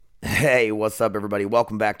Hey, what's up, everybody?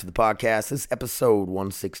 Welcome back to the podcast. This is episode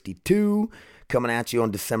 162, coming at you on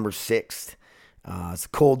December 6th. It's a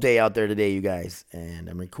cold day out there today, you guys, and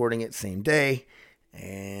I'm recording it same day,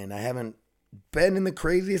 and I haven't been in the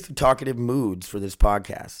craziest of talkative moods for this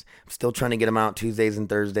podcast. I'm still trying to get them out Tuesdays and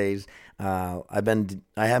Thursdays. I haven't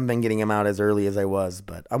been getting them out as early as I was,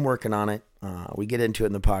 but I'm working on it. We get into it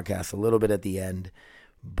in the podcast a little bit at the end,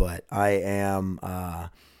 but I am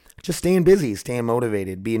just staying busy, staying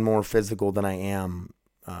motivated, being more physical than I am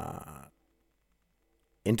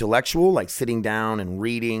intellectual, like sitting down and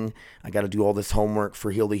reading. I got to do all this homework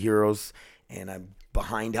for Heal the Heroes, and I'm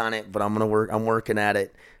behind on it, but I'm working at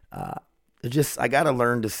it. I got to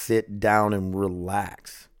learn to sit down and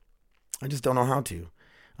relax. I just don't know how to.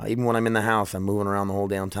 Even when I'm in the house, I'm moving around the whole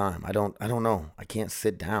damn time. I don't know. I can't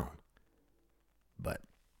sit down. But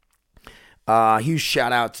huge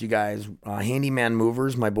shout out to you guys. Handyman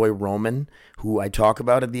Movers, my boy Roman, who I talk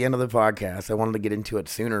about at the end of the podcast. I wanted to get into it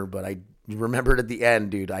sooner, but I remembered at the end,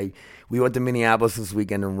 dude. We went to Minneapolis this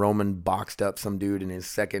weekend, and Roman boxed up some dude in his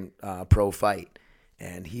second pro fight.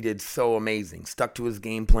 And he did so amazing. Stuck to his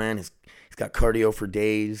game plan. He's got cardio for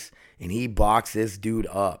days. And he boxed this dude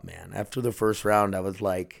up, man. After the first round, I was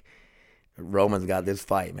like, Roman's got this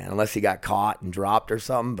fight, man. Unless he got caught and dropped or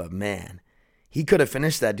something. But, man, he could have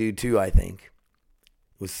finished that dude too, I think.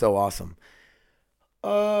 It was so awesome.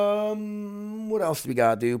 What else do we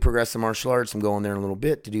got to do? Progressive martial arts. I'm going there in a little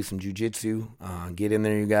bit to do some jiu-jitsu. Get in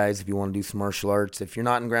there, you guys, if you want to do some martial arts. If you're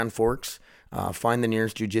not in Grand Forks, find the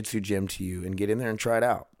nearest jiu-jitsu gym to you and get in there and try it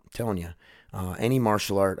out. I'm telling you. Any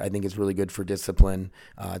martial art, I think, is really good for discipline.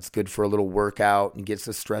 It's good for a little workout and gets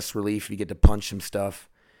the stress relief. You get to punch some stuff.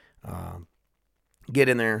 Get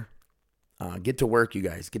in there. Get to work, you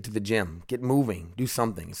guys. Get to the gym. Get moving. Do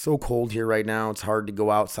something. It's so cold here right now. It's hard to go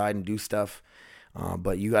outside and do stuff.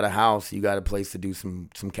 But you got a house. You got a place to do some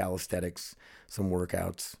calisthenics, some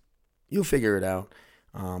workouts. You'll figure it out.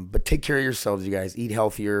 But take care of yourselves, you guys. Eat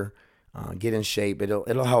healthier. Get in shape.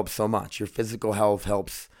 It'll help so much. Your physical health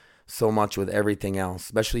helps so much with everything else,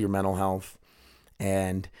 especially your mental health.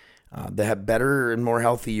 And the better and more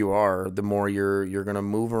healthy you are, the more you're gonna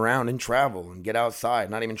move around and travel and get outside.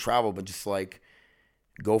 Not even travel, but just like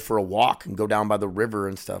go for a walk and go down by the river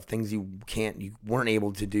and stuff. Things you weren't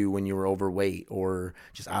able to do when you were overweight or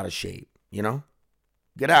just out of shape. You know,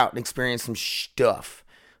 get out and experience some stuff.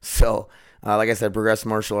 So, like I said, Progressive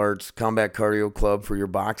Martial Arts Combat Cardio Club for your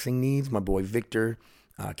boxing needs. My boy Victor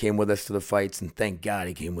came with us to the fights, and thank God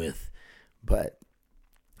he came with. But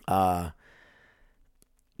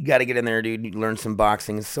you got to get in there, dude. You learn some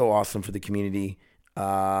boxing. It's so awesome for the community.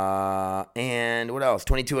 And what else?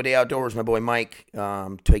 22 a day outdoors. My boy Mike,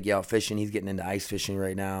 take you out fishing. He's getting into ice fishing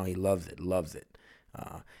right now. He loves it.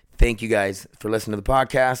 Thank you guys for listening to the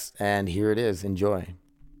podcast. And here it is. Enjoy.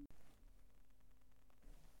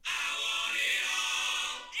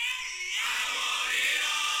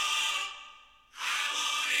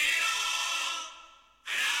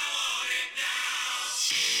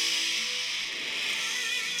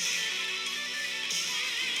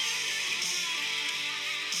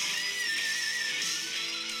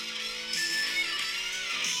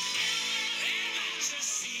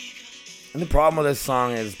 And the problem with this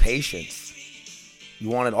song is patience. You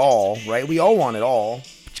want it all, right? We all want it all,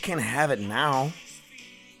 but you can't have it now.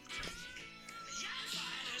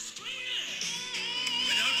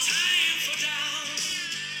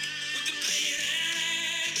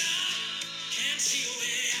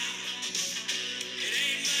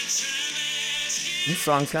 This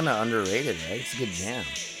song's kind of underrated, right? It's a good jam.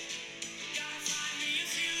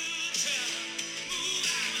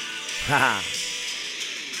 Haha.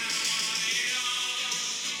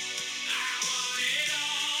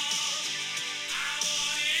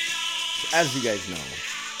 As you guys know,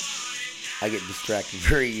 I get distracted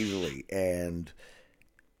very easily, and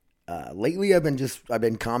lately I've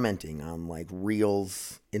been commenting on like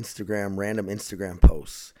Reels, random Instagram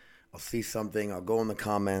posts. I'll see something, I'll go in the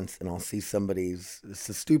comments, and I'll see it's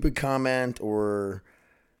a stupid comment or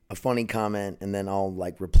a funny comment, and then I'll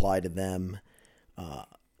like reply to them.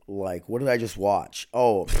 Like, what did I just watch?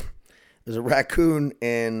 Oh, there's a raccoon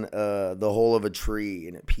in the hole of a tree,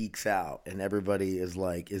 and it peeks out, and everybody is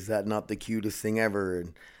like, is that not the cutest thing ever?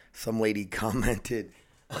 And some lady commented,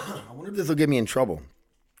 I wonder if this will get me in trouble.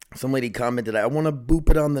 Some lady commented, I want to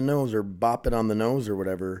boop it on the nose or bop it on the nose or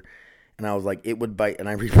whatever. And I was like, it would bite. And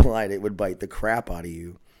I replied, it would bite the crap out of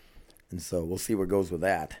you. And so we'll see where it goes with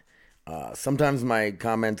that. Sometimes my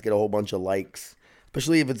comments get a whole bunch of likes,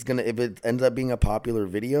 especially if it ends up being a popular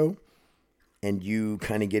video. And you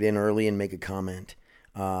kind of get in early and make a comment.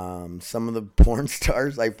 Some of the porn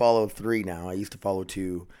stars, I follow 3 now. I used to follow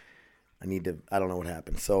 2. I don't know what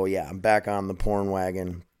happened. So yeah, I'm back on the porn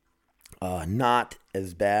wagon. Not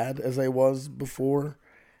as bad as I was before,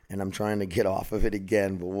 and I'm trying to get off of it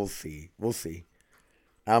again, but we'll see. We'll see.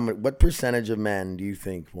 What percentage of men do you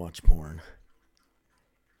think watch porn?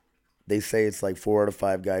 They say it's like 4 out of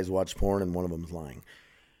 5 guys watch porn, and one of them's lying.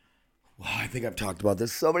 Well, I think I've talked about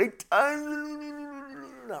this so many times.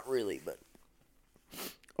 Not really, but.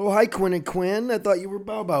 Oh, hi, Quinn and Quinn. I thought you were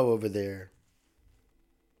Bow Bow over there.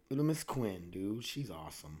 Little Miss Quinn, dude. She's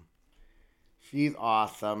awesome. She's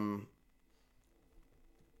awesome.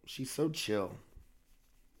 She's so chill.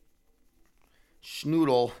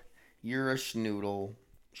 Schnoodle. You're a schnoodle.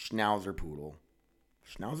 Schnauzer poodle.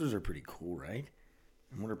 Schnauzers are pretty cool, right?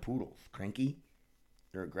 And what are poodles? Cranky?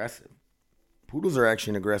 They're aggressive. Poodles are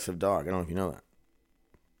actually an aggressive dog. I don't know if you know that.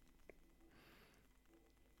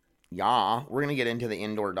 Yeah, we're going to get into the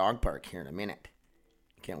indoor dog park here in a minute.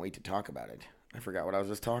 Can't wait to talk about it. I forgot what I was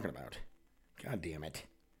just talking about. God damn it.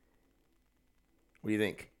 What do you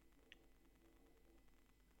think?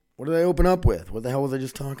 What did I open up with? What the hell was I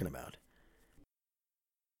just talking about?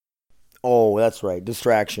 Oh, that's right.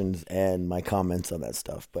 Distractions and my comments on that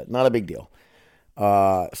stuff, but not a big deal.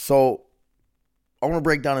 So I want to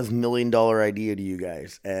break down this $1 million idea to you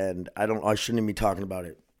guys, and I shouldn't be talking about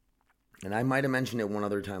it. And I might have mentioned it one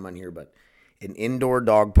other time on here, but an indoor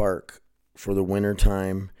dog park for the winter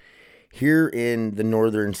time here in the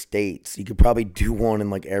northern states. You could probably do one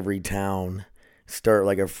in like every town. Start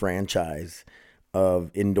like a franchise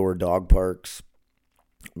of indoor dog parks.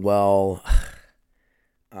 Well,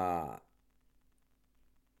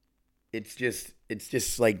 it's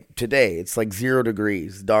just like today. It's like 0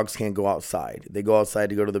 degrees. Dogs can't go outside. They go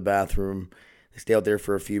outside to go to the bathroom. They stay out there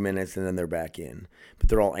for a few minutes and then they're back in. But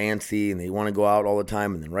they're all antsy and they want to go out all the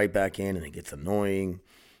time and then right back in, and it gets annoying.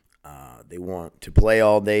 They want to play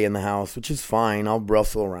all day in the house, which is fine. I'll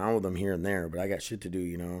wrestle around with them here and there, but I got shit to do,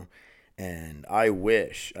 you know. And I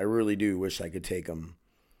really do wish I could take them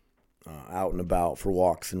out and about for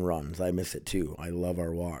walks and runs. I miss it too. I love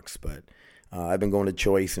our walks, but I've been going to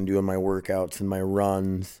Choice and doing my workouts and my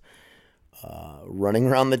runs. Running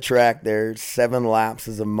around the track there, 7 laps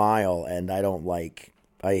is a mile, and I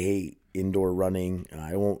hate indoor running.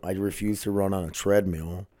 I refuse to run on a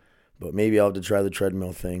treadmill, but maybe I'll have to try the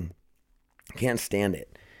treadmill thing. I can't stand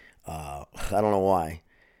it. I don't know why.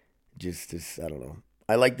 Just I don't know.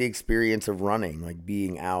 I like the experience of running, like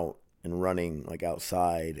being out and running like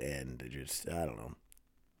outside, and I don't know.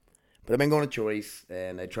 But I've been going to Choice,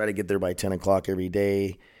 and I try to get there by 10 o'clock every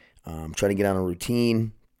day. I'm trying to get on a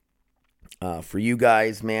routine. For you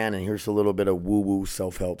guys, man, and here's a little bit of woo-woo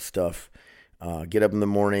self-help stuff. Get up in the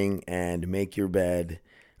morning and make your bed.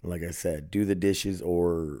 Like I said, do the dishes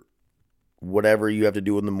or whatever you have to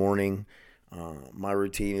do in the morning. My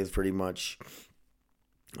routine is pretty much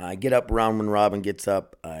I get up around when Robin gets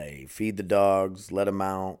up. I feed the dogs, let them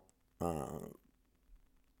out.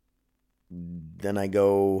 Then I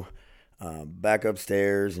go back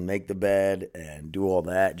upstairs and make the bed and do all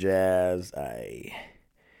that jazz. I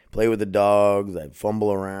play with the dogs. I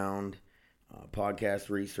fumble around, podcast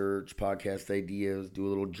research, podcast ideas, do a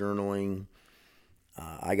little journaling.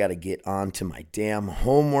 I got to get on to my damn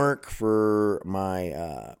homework for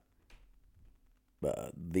my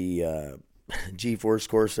the G-Force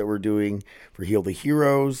course that we're doing for Heal the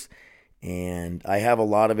Heroes. And I have a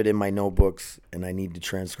lot of it in my notebooks, and I need to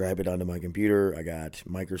transcribe it onto my computer. I got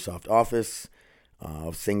Microsoft Office,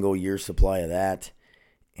 a single year supply of that.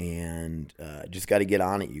 And just got to get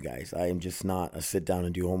on it, you guys. I am just not a sit down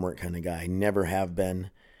and do homework kind of guy. I never have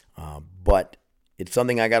been, but it's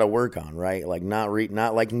something I got to work on, right? Like not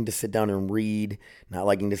liking to sit down and read, not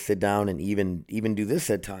liking to sit down and even do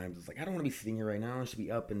this at times. It's like I don't want to be sitting here right now. I should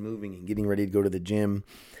be up and moving and getting ready to go to the gym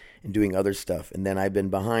and doing other stuff. And then I've been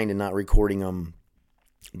behind and not recording them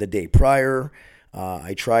the day prior.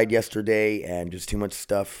 I tried yesterday and just too much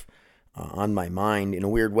stuff on my mind in a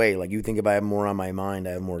weird way. Like you think if I have more on my mind,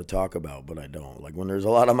 I have more to talk about, but I don't. Like when there's a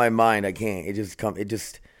lot on my mind, I can't. It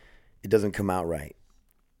doesn't come out right.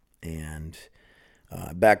 And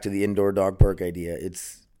back to the indoor dog park idea.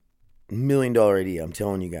 It's $1 million idea. I'm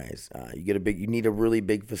telling you guys. You need a really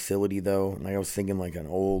big facility though. And I was thinking like an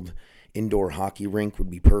old indoor hockey rink would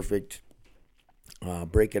be perfect.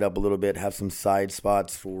 Break it up a little bit. Have some side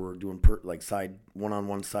spots for doing side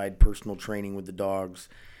one-on-one side personal training with the dogs.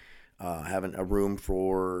 Having a room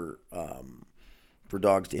for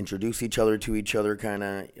dogs to introduce each other to each other kind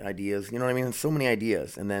of ideas. You know what I mean? So many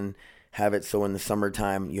ideas. And then have it so in the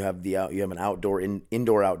summertime you have an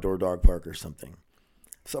indoor-outdoor dog park or something.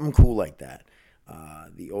 Something cool like that.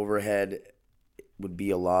 The overhead would be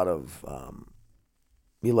a lot of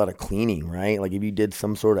be a lot of cleaning, right? Like if you did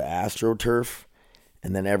some sort of AstroTurf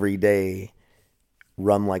and then every day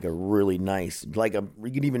run like a really nice, you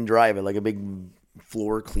could even drive it like a big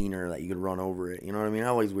floor cleaner that you could run over it. You know what I mean?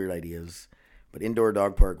 Always weird ideas. But indoor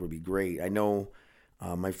dog park would be great. I know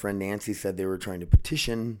my friend Nancy said they were trying to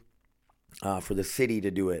petition for the city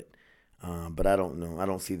to do it. But I don't know. I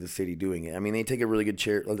don't see the city doing it. I mean, they take a really good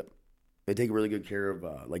care. They take really good care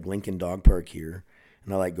of like Lincoln Dog Park here,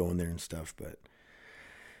 and I like going there and stuff. But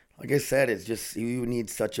like I said, it's just you need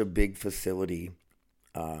such a big facility,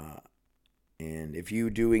 and if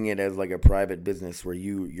you doing it as like a private business where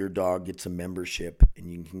your dog gets a membership and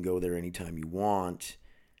you can go there anytime you want,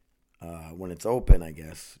 when it's open, I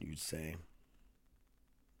guess you'd say.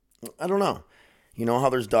 I don't know. You know how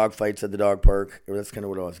there's dog fights at the dog park? Or that's kind of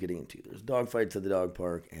what I was getting into. There's dog fights at the dog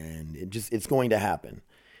park, and it's going to happen.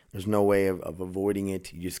 There's no way of avoiding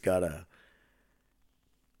it. You just gotta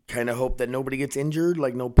kind of hope that nobody gets injured,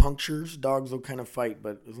 like no punctures. Dogs will kind of fight,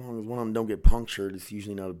 but as long as one of them don't get punctured, it's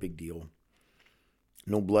usually not a big deal.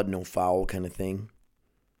 No blood, no foul kind of thing.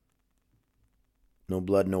 No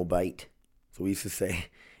blood, no bite. So we used to say,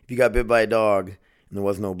 if you got bit by a dog and there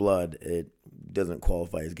was no blood, it doesn't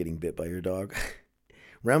qualify as getting bit by your dog.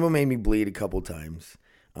 Rambo made me bleed a couple times.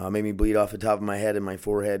 Made me bleed off the top of my head and my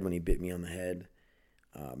forehead when he bit me on the head.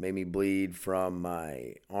 Made me bleed from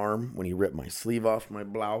my arm when he ripped my sleeve off my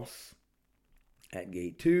blouse at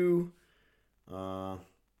gate 2.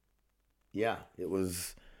 Yeah, it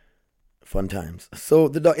was fun times. So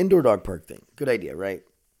the indoor dog park thing, good idea, right?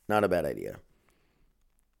 Not a bad idea.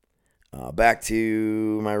 Back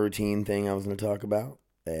to my routine thing I was going to talk about.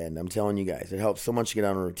 And I'm telling you guys, it helps so much to get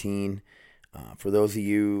on a routine. For those of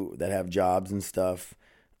you that have jobs and stuff,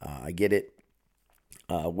 I get it.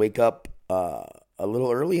 Wake up a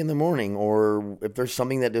little early in the morning, or if there's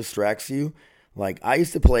something that distracts you. Like I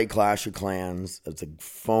used to play Clash of Clans. It's a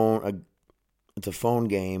phone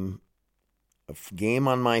game, game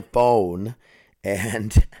on my phone,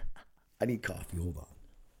 and I need coffee. Hold on,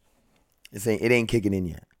 it ain't kicking in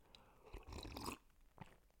yet.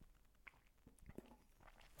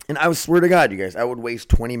 And I swear to God, you guys, I would waste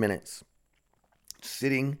 20 minutes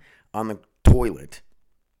sitting on the toilet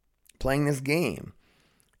playing this game.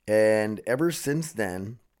 And ever since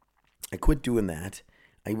then, I quit doing that.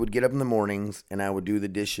 I would get up in the mornings and I would do the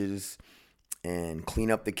dishes and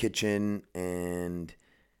clean up the kitchen and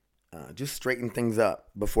just straighten things up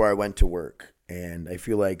before I went to work. And I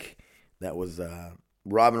feel like that was,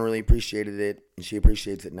 Robin really appreciated it and she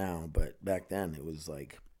appreciates it now. But back then it was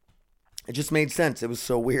like, it just made sense. It was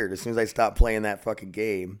so weird. As soon as I stopped playing that fucking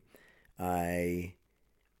game, I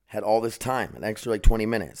had all this time, an extra like 20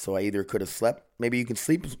 minutes. So I either could have slept. Maybe you can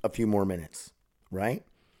sleep a few more minutes, right?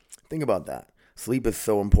 Think about that. Sleep is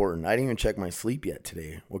so important. I didn't even check my sleep yet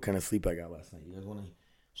today. What kind of sleep I got last night? You guys want to?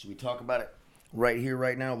 Should we talk about it right here,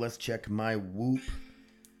 right now? Let's check my Whoop.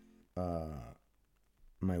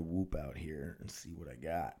 My Whoop out here and see what I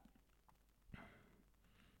got.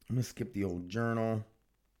 I'm gonna skip the old journal.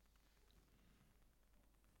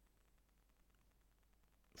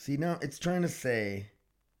 See, now it's trying to say.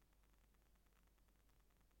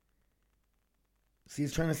 See,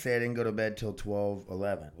 it's trying to say I didn't go to bed till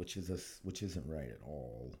 12:11, which isn't right at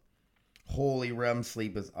all. Holy, REM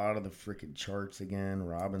sleep is out of the freaking charts again.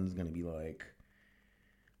 Robin's gonna be like.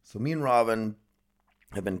 So me and Robin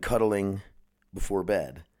have been cuddling before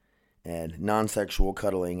bed, and non-sexual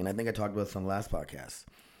cuddling, and I think I talked about this on the last podcast.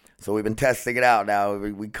 So we've been testing it out now.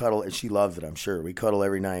 We cuddle, and she loves it, I'm sure. We cuddle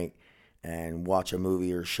every night and watch a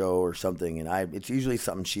movie or show or something, and it's usually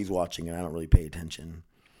something she's watching, and I don't really pay attention.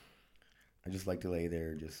 I just like to lay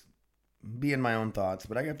there, just be in my own thoughts,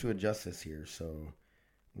 but I have to adjust this here, so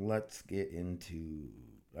let's get into,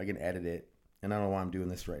 I can edit it, and I don't know why I'm doing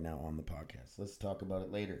this right now on the podcast. Let's talk about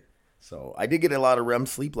it later. So I did get a lot of REM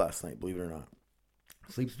sleep last night, believe it or not.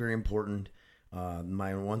 Sleep's very important.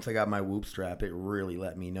 Once I got my Whoop strap, it really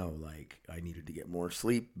let me know, like, I needed to get more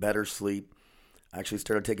sleep, better sleep. I actually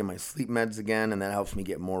started taking my sleep meds again, and that helps me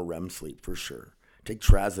get more REM sleep for sure. Take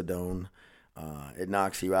trazodone. It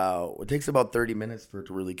knocks you out. It takes about 30 minutes for it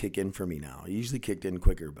to really kick in for me now. It usually kicked in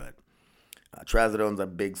quicker, but trazodone's a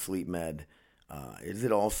big sleep med. Is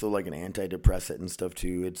it also like an antidepressant and stuff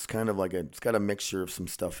too? It's kind of like it's got a mixture of some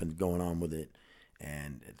stuff going on with it,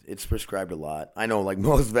 and it's prescribed a lot. I know, like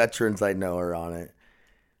most veterans I know are on it.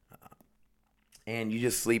 And you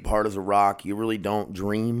just sleep hard as a rock. You really don't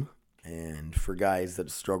dream. And for guys that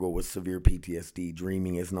struggle with severe PTSD,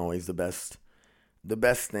 dreaming isn't always the best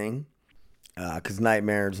thing. Because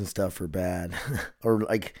nightmares and stuff are bad or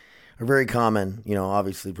like are very common,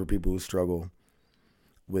 obviously for people who struggle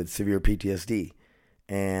with severe PTSD.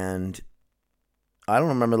 And I don't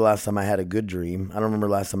remember the last time I had a good dream. I don't remember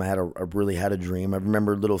the last time I really had a dream. I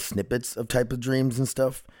remember little snippets of type of dreams and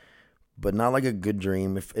stuff, but not like a good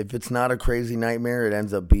dream. If it's not a crazy nightmare, it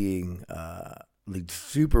ends up being like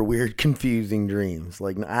super weird, confusing dreams.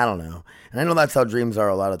 Like, I don't know. And I know that's how dreams are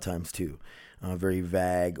a lot of times too. Very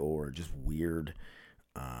vague or just weird.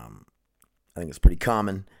 I think it's pretty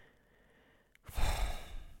common.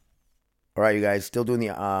 All right, you guys, still doing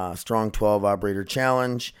the Strong 12 Operator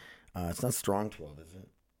Challenge. It's not Strong 12, is it?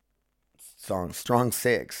 It's Strong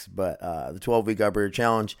 6, but the 12-week Operator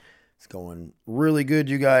Challenge is going really good,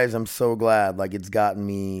 you guys. I'm so glad. Like, it's gotten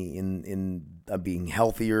me in being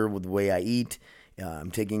healthier with the way I eat.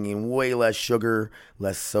 I'm taking in way less sugar,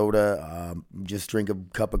 less soda. Just drink a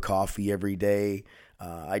cup of coffee every day.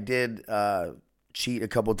 I did cheat a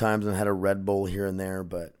couple times and had a Red Bull here and there,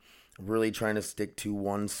 but really trying to stick to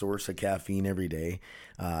one source of caffeine every day.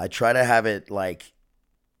 I try to have it like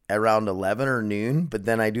around 11 or noon, but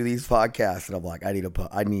then I do these podcasts and I'm like, I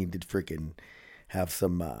need to freaking have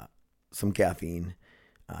some caffeine.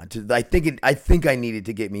 I think I needed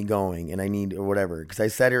to get me going, and I need or whatever, because I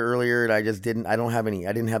said it earlier and I didn't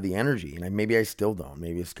have the energy, and maybe I still don't.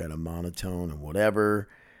 Maybe it's kind of monotone and whatever.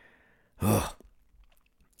 Ugh.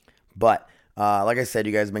 But like I said,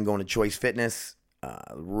 you guys have been going to Choice Fitness,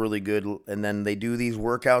 really good, and then they do these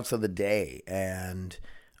workouts of the day, and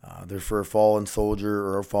they're for a fallen soldier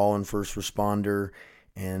or a fallen first responder,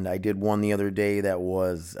 and I did one the other day that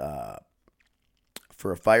was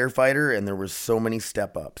for a firefighter, and there was so many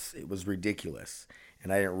step-ups. It was ridiculous,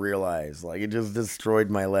 and I didn't realize. Like, it just destroyed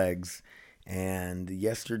my legs. And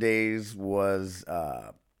yesterday's was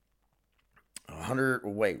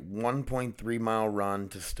 1.3 mile run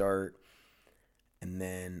to start, and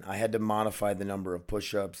then I had to modify the number of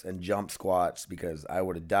push-ups and jump squats because I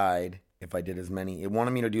would have died if I did as many. It wanted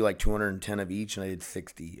me to do like 210 of each, and I did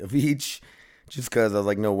 60 of each. Just because I was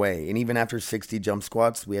like, no way. And even after 60 jump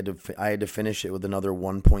squats, I had to finish it with another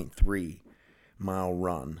 1.3 mile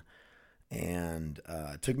run. And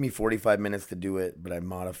it took me 45 minutes to do it, but I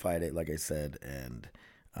modified it, like I said. And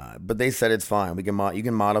but they said it's fine. You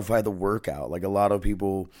can modify the workout. Like a lot of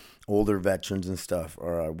people, older veterans and stuff,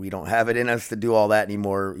 or we don't have it in us to do all that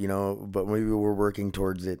anymore, but maybe we're working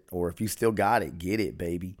towards it. Or if you still got it, get it,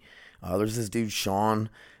 baby. There's this dude, Sean.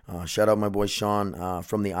 Shout out my boy Sean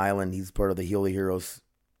from the island. He's part of the Heal the Heroes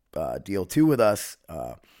deal too with us.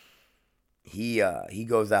 He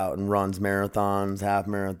goes out and runs marathons, half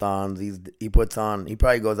marathons. He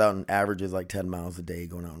probably goes out and averages like 10 miles a day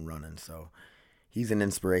going out and running. So he's an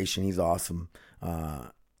inspiration. He's awesome.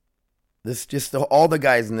 All the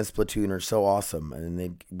guys in this platoon are so awesome,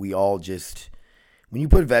 and we all just, when you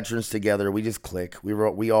put veterans together, we just click.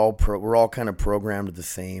 We're all kind of programmed the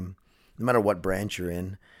same, no matter what branch you're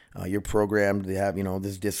in. You're programmed to have,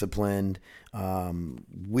 this disciplined,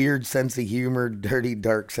 weird sense of humor, dirty,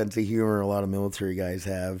 dark sense of humor a lot of military guys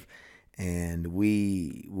have. And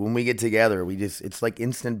when we get together, it's like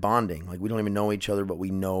instant bonding. Like, we don't even know each other, but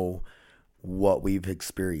we know what we've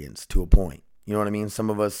experienced to a point. You know what I mean? Some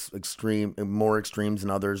of us more extremes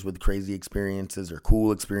than others with crazy experiences or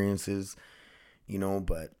cool experiences,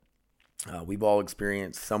 but we've all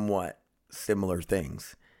experienced somewhat similar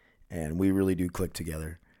things, and we really do click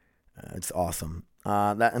together. It's awesome.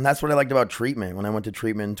 And that's what I liked about treatment when I went to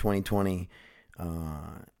treatment in 2020.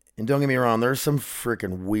 And don't get me wrong, there's some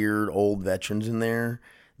freaking weird old veterans in there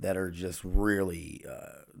that are just really,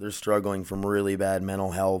 they're struggling from really bad mental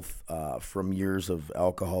health, from years of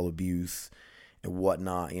alcohol abuse and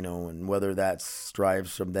whatnot, and whether that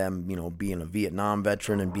strives from them, being a Vietnam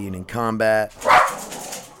veteran and being in combat.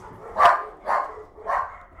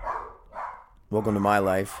 Welcome to my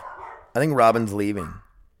life. I think Robin's leaving.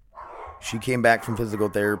 She came back from physical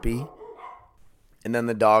therapy, and then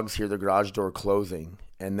the dogs hear the garage door closing,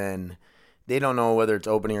 and then they don't know whether it's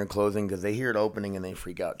opening or closing because they hear it opening and they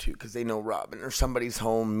freak out too because they know Robin or somebody's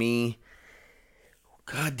home. Me.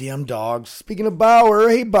 Goddamn dogs. Speaking of Bauer,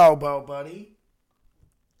 hey Bow, buddy.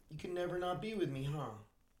 You can never not be with me, huh?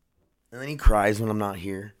 And then he cries when I'm not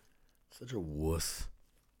here. Such a wuss.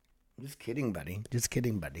 Just kidding, buddy.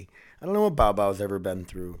 I don't know what Bau's ever been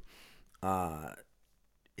through.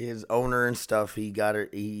 His owner and stuff, he got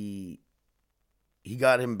him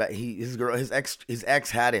back. His ex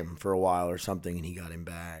had him for a while or something, and he got him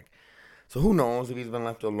back. So who knows if he's been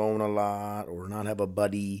left alone a lot or not have a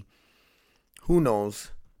buddy. Who knows?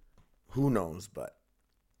 But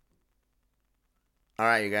all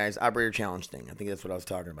right, you guys, operator challenge thing. I think that's what I was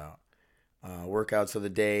talking about. Workouts of the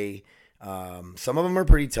day. Some of them are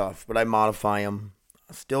pretty tough, but I modify them.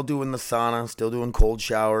 Still doing the sauna, still doing cold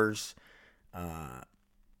showers.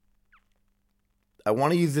 I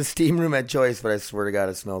want to use the steam room at Choice, but I swear to God,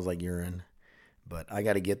 it smells like urine. But I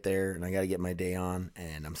got to get there, and I got to get my day on.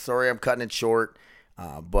 And I'm sorry I'm cutting it short,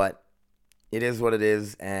 but it is what it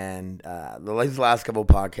is. And these last couple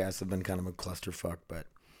podcasts have been kind of a clusterfuck. But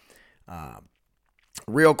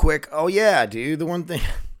real quick, oh yeah, dude,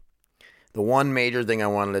 the one major thing I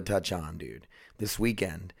wanted to touch on, dude. This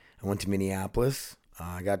weekend, I went to Minneapolis.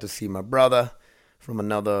 I got to see my brother from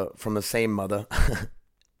the same mother,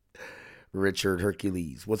 Richard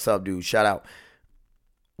Hercules. What's up, dude? Shout out.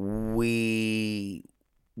 We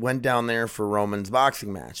went down there for Roman's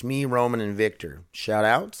boxing match. Me, Roman, and Victor. Shout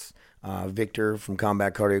outs. Victor from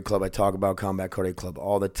Combat Cardio Club. I talk about Combat Cardio Club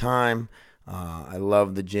all the time. I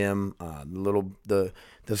love the gym. The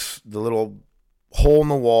little hole in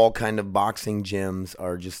the wall kind of boxing gyms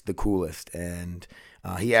are just the coolest. And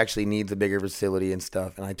he actually needs a bigger facility and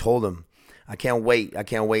stuff. And I told him, I can't wait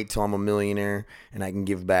till I'm a millionaire and I can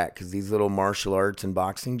give back, because these little martial arts and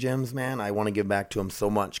boxing gyms, man, I want to give back to them so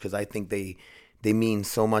much, because I think they mean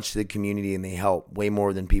so much to the community and they help way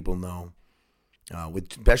more than people know.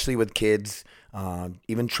 Especially with kids,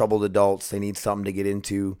 even troubled adults, they need something to get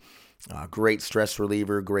into. Great stress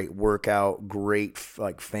reliever, great workout, great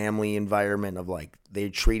family environment of they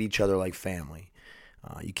treat each other like family.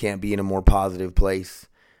 You can't be in a more positive place.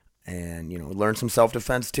 And, learn some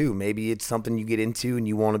self-defense too. Maybe it's something you get into and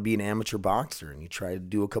you want to be an amateur boxer and you try to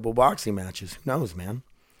do a couple boxing matches. Who knows, man?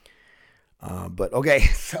 But okay,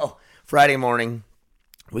 so Friday morning,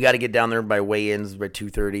 we got to get down there by weigh-ins by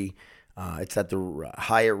 2:30. It's at the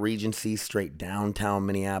Hyatt Regency, straight downtown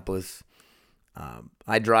Minneapolis.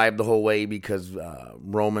 I drive the whole way because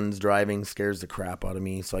Roman's driving scares the crap out of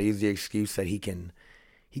me. So I use the excuse that he can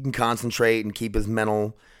concentrate and keep his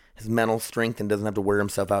mental strength and doesn't have to wear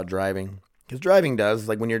himself out driving. Because driving does.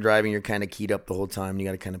 When you're driving, you're kind of keyed up the whole time. And you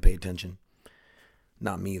got to kind of pay attention.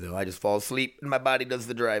 Not me, though. I just fall asleep and my body does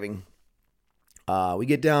the driving. We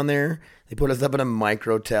get down there. They put us up in a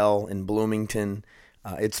microtel in Bloomington.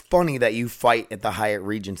 It's funny that you fight at the Hyatt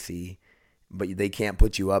Regency, but they can't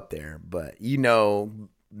put you up there. But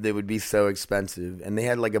they would be so expensive. And they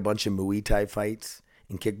had a bunch of Muay Thai fights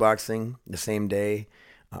in kickboxing the same day.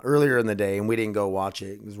 Earlier in the day, and we didn't go watch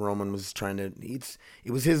it because Roman was trying to.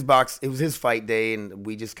 It was his fight day, and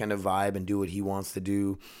we just kind of vibe and do what he wants to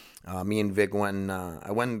do. Me and Vic went, and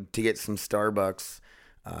I went to get some Starbucks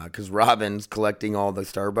because Robin's collecting all the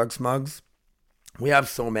Starbucks mugs. We have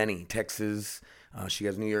so many. Texas, she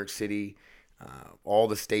has New York City, all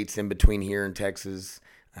the states in between here and Texas,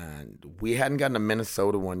 and we hadn't gotten a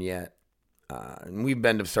Minnesota one yet. And we've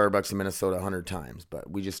been to Starbucks in Minnesota 100 times, but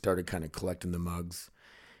we just started kind of collecting the mugs.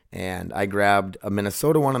 And I grabbed a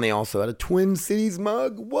Minnesota one, and they also had a Twin Cities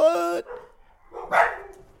mug. What?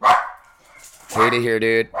 Hate it here,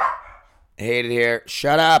 dude. Hate it here.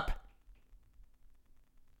 Shut up.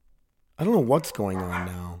 I don't know what's going on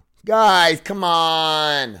now. Guys, come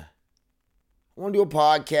on. I want to do a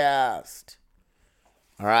podcast.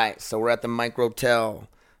 All right, so we're at the Microtel,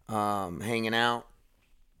 hanging out,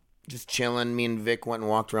 just chilling. Me and Vic went and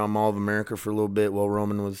walked around Mall of America for a little bit while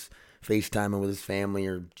Roman was FaceTiming with his family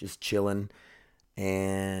or just chilling.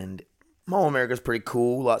 And Mall of America's pretty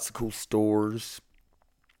cool. Lots of cool stores.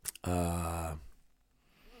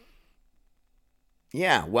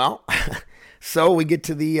 Yeah, well, so we get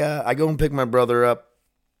to I go and pick my brother up,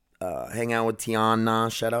 hang out with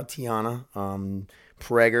Tiana. Shout out Tiana.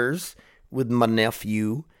 Preggers with my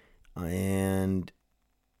nephew. And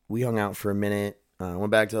we hung out for a minute. Went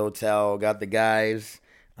back to the hotel, got the guys,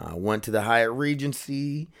 went to the Hyatt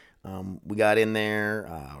Regency. We got in there.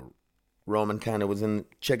 Roman kind of was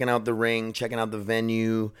checking out the ring, checking out the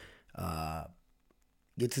venue.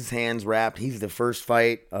 Gets his hands wrapped. He's the first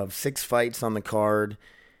fight of 6 fights on the card,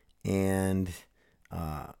 and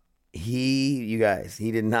he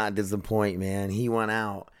did not disappoint, man. He went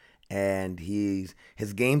out, and his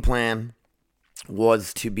game plan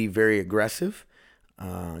was to be very aggressive.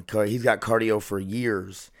 He's got cardio for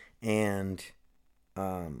years, and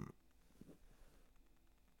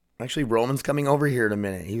actually, Roman's coming over here in a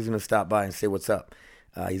minute. He's going to stop by and say what's up.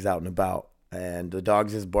 He's out and about. And the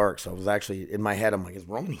dogs just bark. So I was actually, in my head, I'm like, is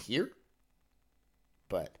Roman here?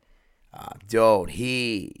 But, dude,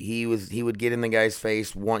 he would get in the guy's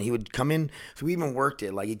face. He would come in. So we even worked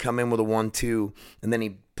it. He'd come in with a 1-2, and then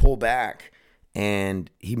he'd pull back. And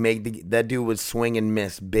that dude would swing and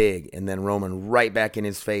miss big. And then Roman right back in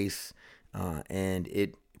his face. And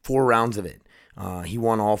 4 rounds of it. He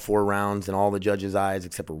won all 4 rounds in all the judges' eyes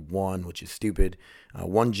except for one, which is stupid.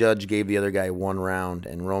 One judge gave the other guy 1 round,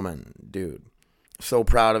 and Roman, dude, so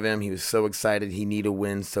proud of him. He was so excited. He needed a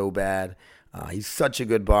win so bad. He's such a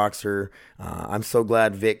good boxer. I'm so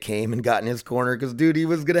glad Vic came and got in his corner because, dude, he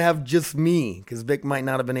was going to have just me because Vic might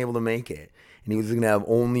not have been able to make it. And he was going to have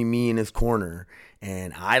only me in his corner.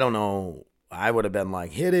 And I don't know. I would have been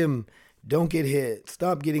like, hit him. Don't get hit.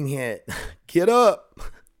 Stop getting hit. Get up.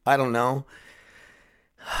 I don't know.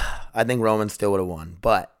 I think Roman still would have won.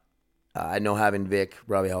 But I know having Vic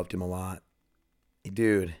probably helped him a lot.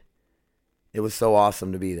 Dude, it was so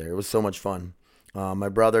awesome to be there. It was so much fun. My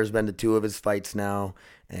brother's been to 2 of his fights now,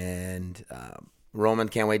 and Roman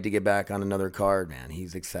can't wait to get back on another card, man.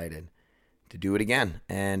 He's excited to do it again.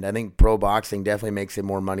 And I think pro boxing definitely makes it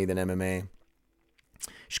more money than MMA.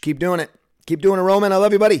 Should keep doing it. Keep doing it, Roman. I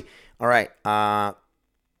love you, buddy. All right. I'm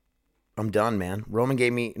done, man. Robin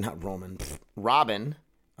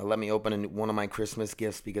let me open one of my Christmas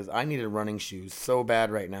gifts because I needed running shoes so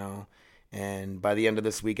bad right now. And by the end of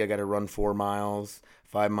this week, I got to run 4 miles,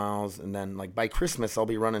 5 miles. And then like by Christmas, I'll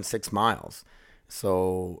be running 6 miles.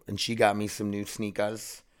 So, and she got me some new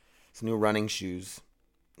sneakers, some new running shoes.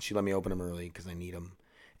 She let me open them early because I need them.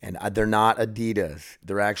 And they're not Adidas.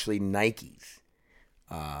 They're actually Nikes.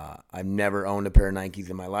 I've never owned a pair of Nikes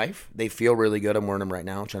in my life. They feel really good. I'm wearing them right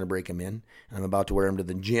now. I'm trying to break them in. And I'm about to wear them to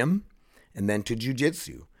the gym and then to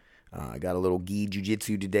jiu-jitsu. I got a little gi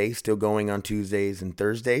jiu-jitsu today, still going on Tuesdays and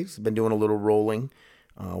Thursdays. Been doing a little rolling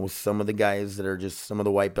with some of the guys that are just, some of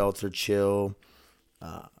the white belts are chill.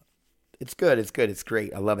 It's good. It's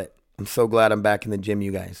great. I love it. I'm so glad I'm back in the gym,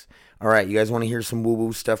 you guys. All right, you guys want to hear some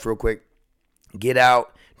woo-woo stuff real quick? Get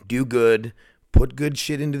out, do good, put good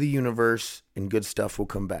shit into the universe, and good stuff will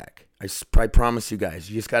come back. I promise you guys.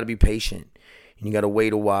 You just got to be patient, and you got to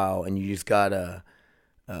wait a while, and you just got to,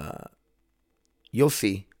 you'll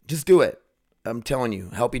see. Just do it. I'm telling you,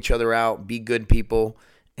 help each other out, be good people,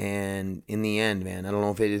 and in the end, man, I don't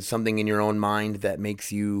know if it is something in your own mind that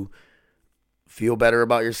makes you feel better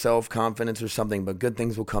about yourself, confidence or something, but good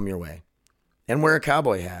things will come your way. And wear a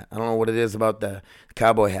cowboy hat. I don't know what it is about the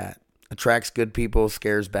cowboy hat. Attracts good people,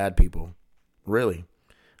 scares bad people. Really.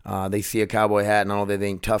 They see a cowboy hat and all they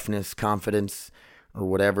think toughness, confidence, or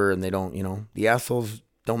whatever, and they don't, the assholes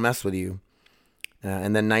don't mess with you.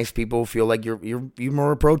 And then nice people feel like you're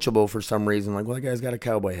more approachable for some reason. Like, well, that guy's got a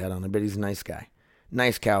cowboy hat on. I bet he's a nice guy.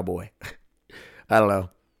 Nice cowboy. I don't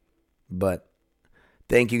know. But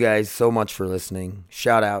thank you guys so much for listening.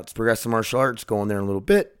 Shout outs. Progressive Martial Arts. Go in there in a little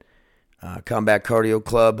bit. Combat Cardio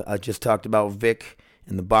Club. I just talked about Vic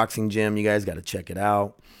in the boxing gym. You guys got to check it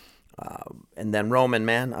out. And then Roman,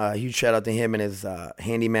 man. Huge shout out to him and his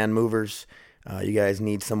handyman movers. You guys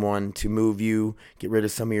need someone to move you, get rid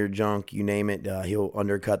of some of your junk, you name it. He'll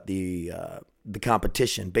undercut the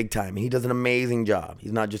competition big time. And he does an amazing job.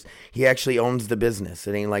 He's not just, he actually owns the business.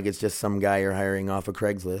 It ain't like it's just some guy you're hiring off of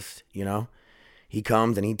Craigslist, He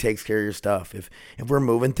comes and he takes care of your stuff. If we're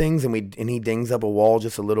moving things and he dings up a wall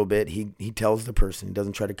just a little bit, he tells the person. He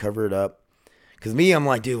doesn't try to cover it up. Because me, I'm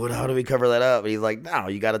like, dude, how do we cover that up? And he's like, no,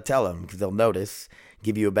 you got to tell them because they'll notice,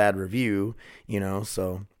 give you a bad review,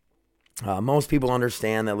 so... most people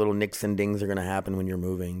understand that little nicks and dings are going to happen when you're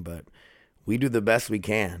moving, but we do the best we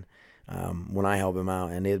can when I help him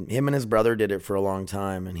out. And him and his brother did it for a long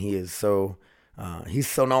time, and he's so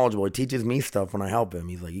knowledgeable. He teaches me stuff when I help him.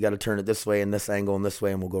 He's like, you got to turn it this way and this angle and this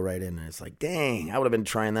way, and we'll go right in. And it's like, dang, I would have been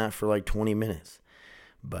trying that for like 20 minutes.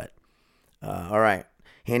 But, all right,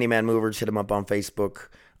 Handyman Movers, hit him up on Facebook.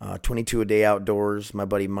 22 a Day Outdoors, my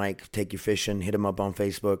buddy Mike, Take You Fishing, hit him up on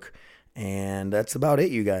Facebook. And that's about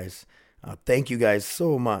it, you guys. Thank you guys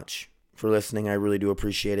so much for listening. I really do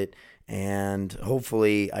appreciate it. And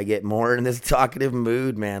hopefully I get more in this talkative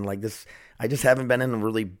mood, man. Like this, I just haven't been in a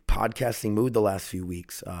really podcasting mood the last few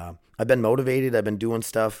weeks. I've been motivated. I've been doing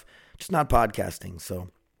stuff, just not podcasting. So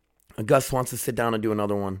Gus wants to sit down and do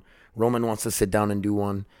another one. Roman wants to sit down and do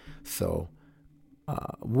one. So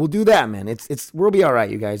we'll do that, man. We'll be all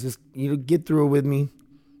right, you guys. Just get through it with me.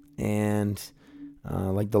 And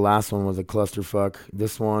like the last one was a clusterfuck.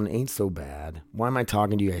 This one ain't so bad. Why am I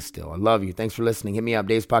talking to you guys still? I love you. Thanks for listening. Hit me up,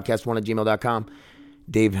 davespodcast1@gmail.com.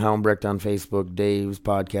 Dave Helmbrecht on Facebook. Dave's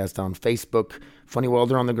Podcast on Facebook. Funny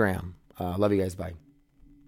Welder on the gram. Love you guys. Bye.